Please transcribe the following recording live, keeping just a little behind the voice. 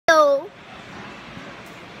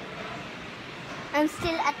I'm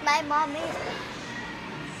still at my mommy's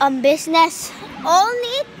business.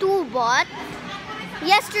 Only 2 bought.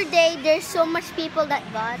 Yesterday, there's so much people that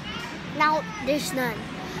bought. Now, there's none.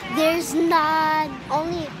 There's none.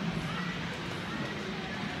 Only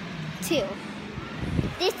 2.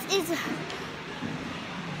 This is...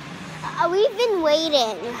 we've been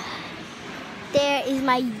waiting. There is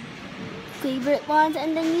my favorite ones.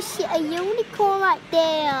 And then you see a unicorn right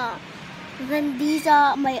there. And then these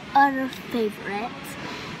are my other favorites.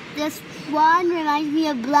 This one reminds me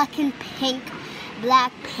of black and pink.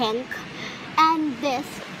 Black pink. And this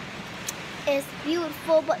is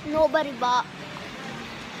beautiful, but nobody bought.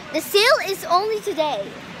 The sale is only today.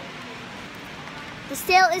 The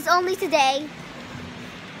sale is only today.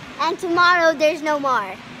 And tomorrow there's no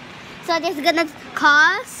more. So this is gonna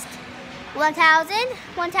cost 1,000,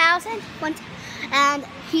 1,000, 1,000. And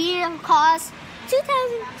here costs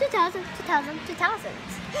 2,000, 2,000, 2,000, 2,000.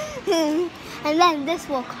 And then this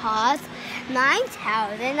will cost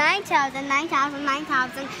 9,000, 9,000, 9,000,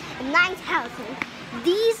 9,000, and 9,000.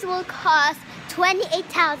 These will cost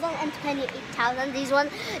 28,000 and 28,000.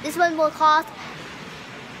 This one will cost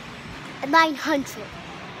 900.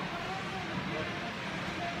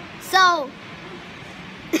 So,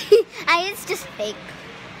 it's just fake.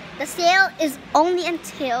 The sale is only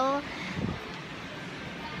until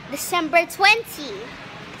December 20.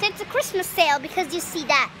 So it's a Christmas sale because you see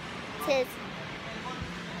that.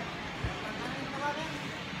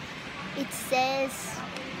 It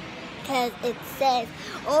says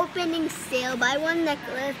opening sale, buy one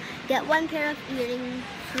necklace, get one pair of earrings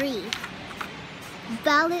free.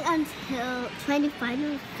 Valid until 25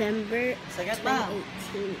 November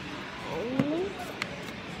 2018. Oh.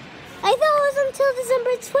 I thought it was until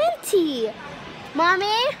December 20.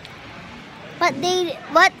 Mommy?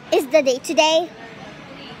 What is the date today?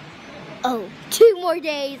 Oh, 2 more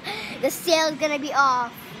days. The sale is gonna be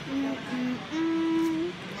off.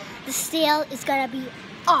 The sale is gonna be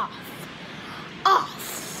off.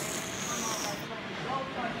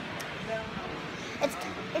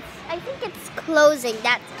 I think it's closing.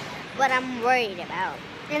 That's what I'm worried about.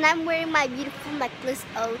 And I'm wearing my beautiful necklace.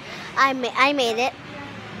 Oh, I made it.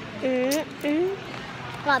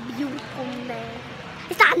 My beautiful man.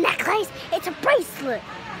 It's not a necklace. It's a bracelet.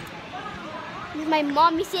 My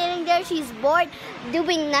mommy sitting there. She's bored,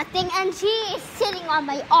 doing nothing, and she is sitting on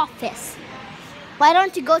my office. Why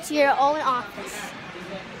don't you go to your own office?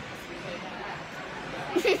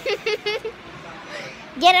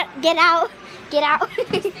 Get out. Stay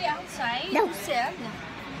outside. No. You said.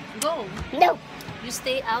 Go. No. You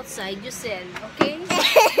stay outside. You said. Okay.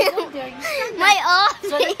 Go there. You stand My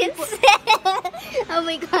there. So that office. people- Oh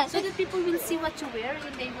my God. So that people will see what you wear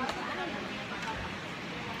and they will.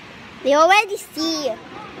 They already see.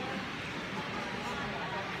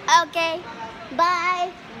 Okay.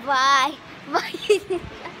 Bye.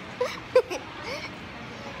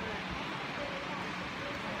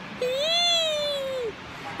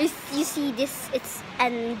 You see this? It's a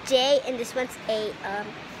J, and this one's a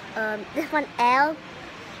this one L,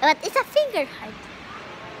 but it's a finger heart.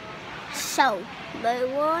 So the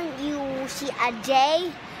one you see a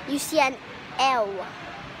J, you see an L.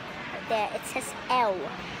 Right there, it says L.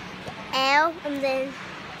 L, and then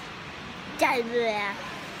J.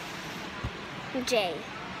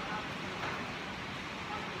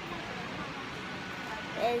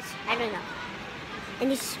 I don't know.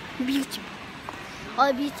 And it's beautiful.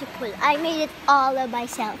 All beautiful. I made it all by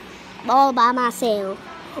myself. All by myself.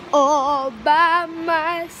 All by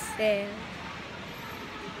myself.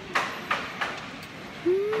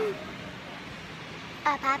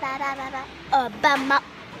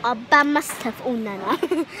 By myself. Una na.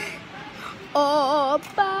 All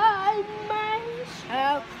by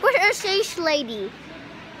myself. Where's our stage lady?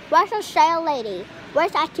 Where's our style lady?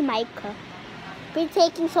 Where's Akimika? Been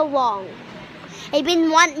taking so long. It's been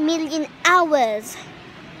 1 million hours.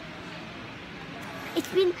 It's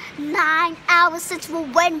been 9 hours since we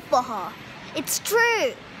went for her. It's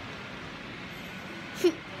true.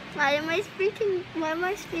 Why am I speaking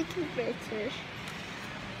British?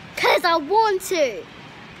 Cause I want to.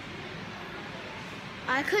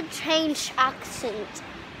 I could change accent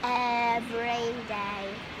every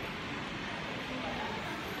day.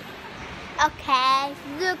 Okay,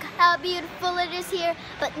 look how beautiful it is here,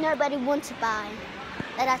 but nobody wants to buy.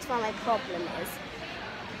 And that's what my problem is.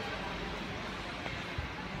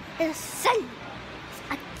 There's a sun.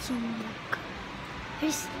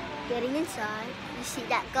 He's getting inside. You see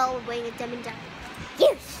that girl wearing a denim jacket?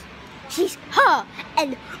 Yes, she's her.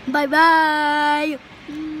 And bye-bye.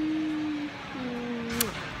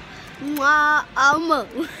 Mwah,